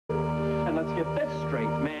let's get this straight,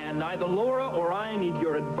 man. Neither Laura or I need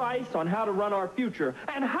your advice on how to run our future.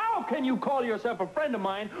 And how can you call yourself a friend of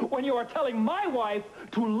mine when you are telling my wife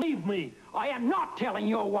to leave me? I am not telling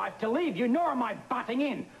your wife to leave you, nor am I butting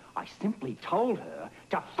in. I simply told her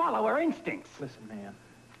to follow her instincts. Listen, man,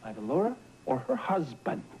 either Laura or her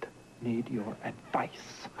husband need your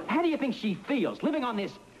advice. How do you think she feels, living on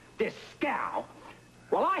this scow?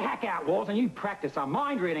 Well, I hack out walls and you practice a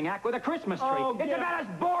mind-reading act with a Christmas tree. Oh, it's about as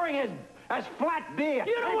boring as flat beer.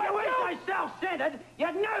 You know what? You're so self-centered,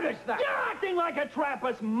 you'd notice that. You're acting like a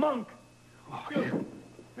Trappist monk. Oh,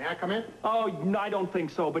 may I come in? Oh, no, I don't think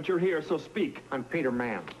so, but you're here, so speak. I'm Peter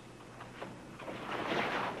Mann.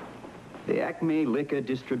 The Acme Liquor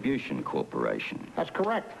Distribution Corporation. That's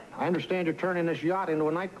correct. I understand you're turning this yacht into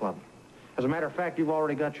a nightclub. As a matter of fact, you've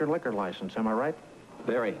already got your liquor license, am I right?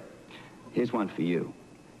 Barry, here's one for you.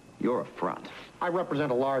 You're a front. I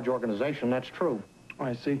represent a large organization, that's true.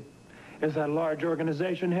 I see. Is that large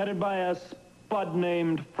organization headed by a spud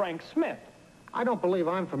named Frank Smith? I don't believe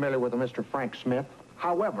I'm familiar with a Mr. Frank Smith.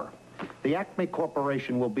 However, the Acme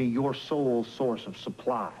Corporation will be your sole source of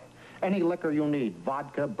supply. Any liquor you need,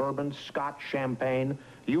 vodka, bourbon, scotch, champagne,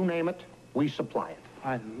 you name it, we supply it.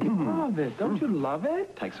 I love it. Don't you love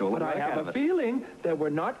it? Takes all the But I work out have of a it. feeling that we're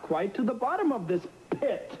not quite to the bottom of this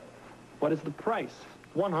pit. What is the price?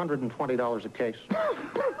 $120 a case.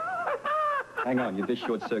 Hang on, you've just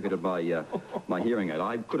short-circuited my hearing aid.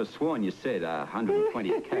 I could have sworn you said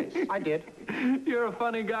 120 a case. I did. You're a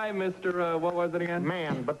funny guy, Mr. What was it again?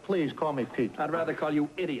 Man, but please call me Pete. I'd rather call you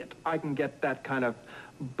idiot. I can get that kind of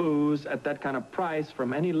booze at that kind of price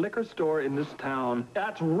from any liquor store in this town.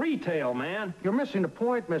 That's retail, man. You're missing the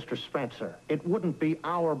point, Mr. Spencer. It wouldn't be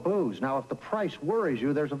our booze. Now, if the price worries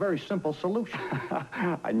you, there's a very simple solution.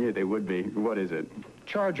 I knew there would be. What is it?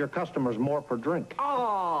 Charge your customers more per drink.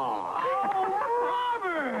 Oh,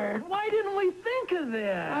 Robert! Why didn't we think of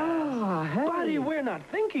this? Oh, hey. Buddy, we're not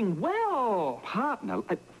thinking well. Partner,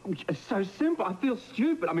 it's so simple. I feel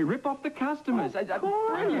stupid. I mean, rip off the customers. Of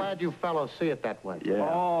course. I'm glad you fellows see it that way. Yeah.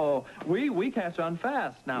 Oh, we catch on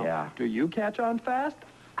fast. Now, Yeah. do you catch on fast?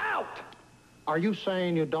 Out! Are you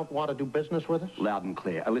saying you don't want to do business with us? Loud and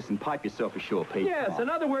clear. Listen, pipe yourself ashore, Pete. Yes, Come on. in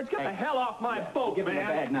other words, get the hell off my boat, Give him a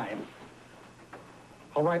man. bad name.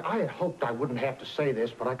 All right, I had hoped I wouldn't have to say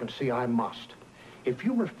this, but I can see I must. If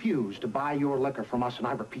you refuse to buy your liquor from us, and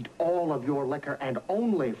I repeat, all of your liquor and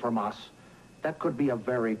only from us, that could be a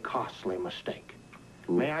very costly mistake.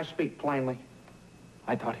 Ooh. May I speak plainly?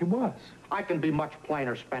 I thought he was. I can be much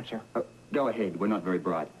plainer, Spencer. Go ahead. We're not very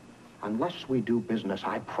bright. Unless we do business,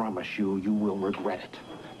 I promise you, you will regret it.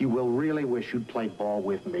 You will really wish you'd played ball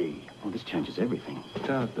with me. Oh, this changes everything. It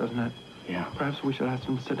does, doesn't it? Yeah. Perhaps we should ask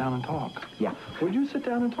him to sit down and talk. Yeah. Would you sit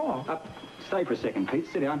down and talk? Stay for a second, Pete.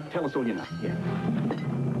 Sit down. Tell us all you know. Yeah.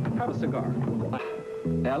 Have a cigar.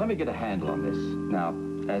 Now, let me get a handle on this. Now,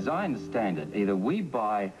 as I understand it, either we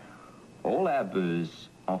buy all our booze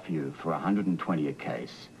off you for 120 a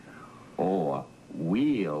case, or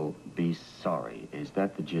we'll be sorry. Is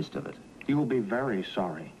that the gist of it? You will be very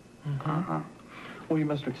sorry. Uh-huh. Well, you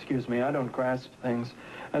must excuse me. I don't grasp things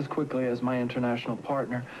as quickly as my international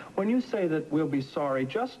partner. When you say that we'll be sorry,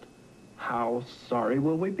 just how sorry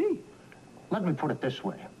will we be? Let me put it this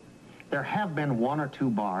way. There have been one or two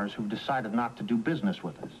bars who've decided not to do business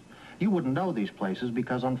with us. You wouldn't know these places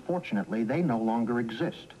because, unfortunately, they no longer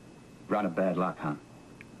exist. Run of bad luck, huh?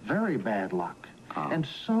 Very bad luck. Oh. And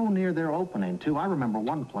so near their opening, too. I remember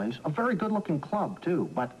one place, a very good-looking club, too,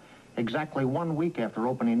 but exactly 1 week after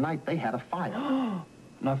opening night, they had a fire.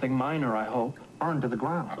 Nothing minor, I hope. Burned to the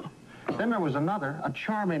ground. Then there was another. A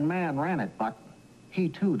charming man ran it, but he,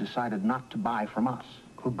 too, decided not to buy from us.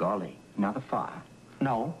 Good golly. Another fire.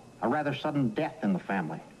 No, a rather sudden death in the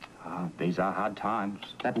family. These are hard times.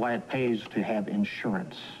 That's why it pays to have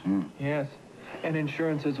insurance. Yes. And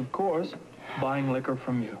insurance is, of course, buying liquor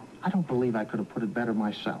from you. I don't believe I could have put it better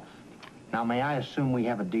myself. Now, may I assume we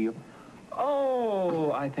have a deal?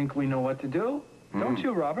 Oh, I think we know what to do. Don't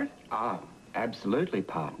you, Robert? Absolutely,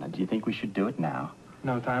 partner. Do you think we should do it now?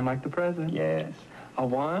 No time like the present. Yes. A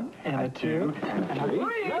 1 and a 2 and a 3.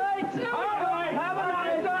 Lights! All right, have a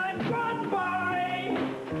nice time. Goodbye!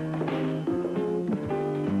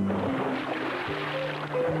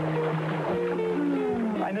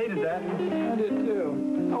 I needed that. I did,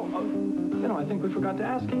 too. Oh, you know, I think we forgot to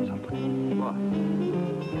ask him something. What?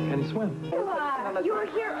 Can he swim? You were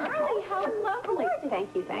here early. How lovely.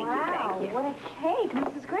 Thank you, thank you, thank you. What a cake.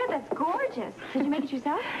 Mrs. Grant, that's gorgeous. Did you make it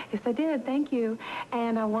yourself? Yes, I did. Thank you.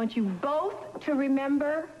 And I want you both to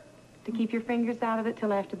remember to keep your fingers out of it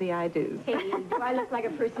till after the I-dos. Hey, do I look like a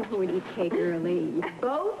person who would eat cake early?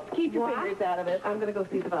 Both keep your fingers out of it. I'm going to go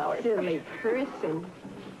see the flowers. Silly person.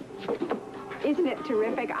 Isn't it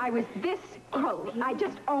terrific? I was this close. I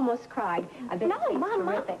just almost cried. I bet No, Mom,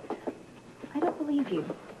 terrific. I don't believe you.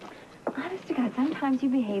 Honest to God, sometimes you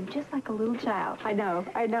behave just like a little child. I know.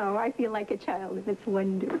 I feel like a child, and it's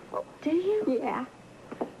wonderful. Do you? Yeah.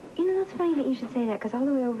 You know, that's funny that you should say that, because all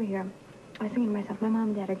the way over here, I was thinking to myself, my mom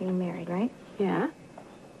and dad are getting married, right? Yeah?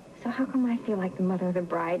 So how come I feel like the mother of the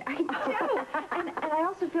bride? I do. and I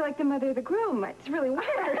also feel like the mother of the groom. It's really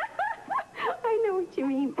weird. I know what you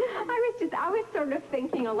mean. I was sort of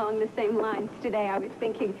thinking along the same lines today. I was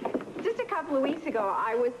thinking, just a couple of weeks ago,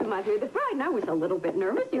 I was the mother of the bride, and I was a little bit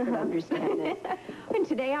nervous. You can understand it. And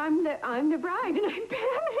today I'm the bride, and I'm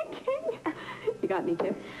panicking. You got me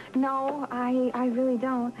too? No, I really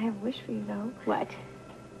don't. I have a wish for you, though. What?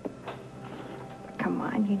 Come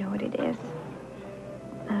on, you know what it is.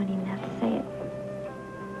 I don't even have to say it.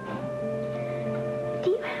 Do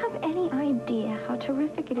you have any idea how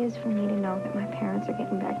terrific it is for me to know that my parents are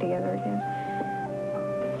getting back together again?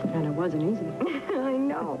 And it wasn't easy. I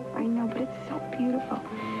know, but it's so beautiful.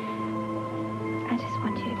 I just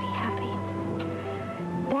want you to be happy.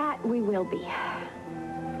 That we will be.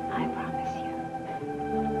 I promise you.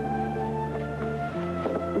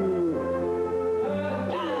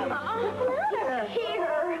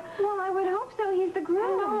 Here. Well, I would hope so. He's the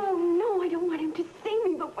groom. No, I don't want him to see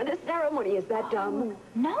me before the ceremony. Is that dumb?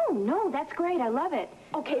 No, that's great. I love it.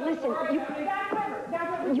 Okay, listen,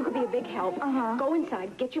 you could be a big help. Uh-huh. Go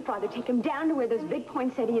inside, get your father, take him down to where those big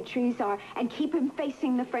poinsettia trees are, and keep him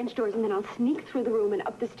facing the French doors, and then I'll sneak through the room and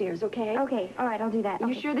up the stairs, okay? Okay, all right, I'll do that. You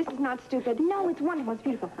Okay. sure this is not stupid? No, it's wonderful. It's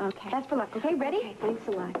beautiful. Okay. That's for luck, okay? Ready? Okay, thanks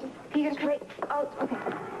a lot. Here's great. Oh, okay.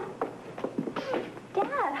 Dad,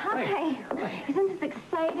 hi. Isn't this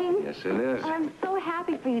exciting? Yes, it is. I'm so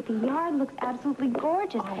happy for you. The yard looks absolutely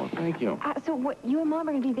gorgeous. Oh, well, thank you. So what, you and Mom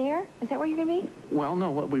are going to be there? Is that where you're going to be? Well, no,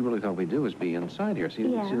 what we really thought we'd do is be inside here. See,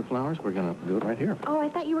 Yeah. see the flowers? We're going to do it right here. Oh, I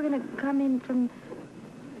thought you were going to come in from...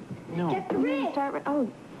 No. Oh,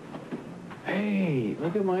 Hey,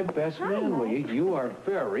 look at my best man, will you? You are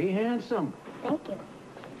very handsome. thank you.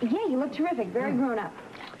 Yeah, you look terrific. Very grown up.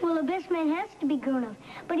 Well, the best man has to be grown up,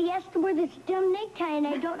 but he has to wear this dumb necktie, and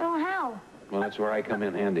I don't know how. Well, that's where I come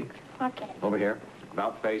in handy. Okay. Over here,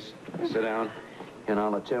 about face, sit down, and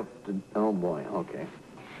I'll attempt to... Oh, boy, okay.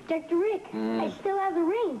 Dr. Rick, I still have the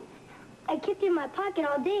ring. I kept it in my pocket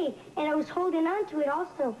all day, and I was holding on to it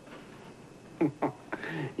also.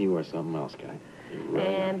 You are something else, guy. You really are.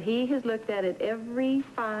 And he has looked at it every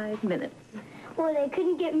 5 minutes. Well, they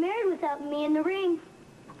couldn't get married without me in the ring.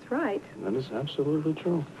 That's right. That is absolutely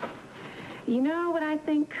true. You know what I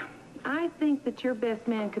think? I think that your best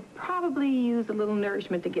man could probably use a little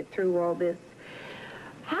nourishment to get through all this.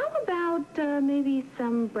 How about maybe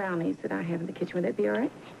some brownies that I have in the kitchen? Would that be all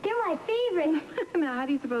right? They're my favorite. Now, how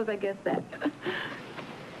do you suppose I guessed that?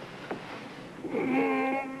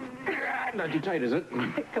 Not too tight, is it?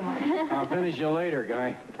 Come on. I'll finish you later,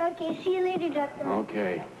 guy. Okay, see you later, Doctor.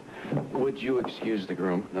 Okay. Would you excuse the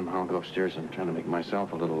groom? Then I'll go upstairs. I'm trying to make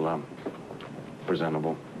myself a little,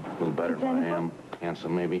 presentable. A little better than I am.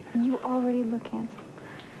 Handsome, maybe. You already look handsome.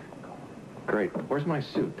 Great. Where's my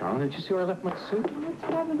suit, Colin? Did you see where I left my suit? It's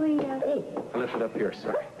probably, I left it up here,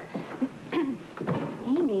 sorry.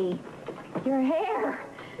 Amy, your hair.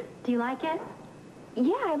 Do you like it?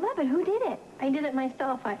 Yeah, I love it. Who did it? I did it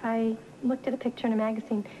myself. I looked at a picture in a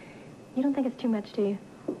magazine. You don't think it's too much, do you?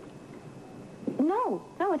 No,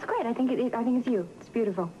 it's great. I think it's you. It's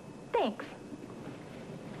beautiful. Thanks.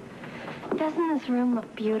 Doesn't this room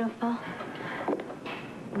look beautiful?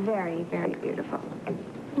 Very, very beautiful.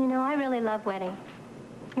 You know, I really love weddings.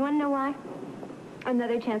 You want to know why?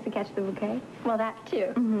 Another chance to catch the bouquet? Well, that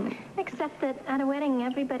too. Mm-hmm. Except that at a wedding,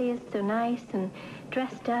 everybody is so nice and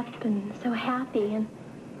dressed up and so happy. And,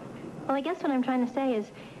 well, I guess what I'm trying to say is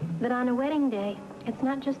that on a wedding day, it's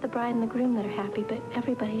not just the bride and the groom that are happy, but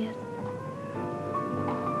everybody is.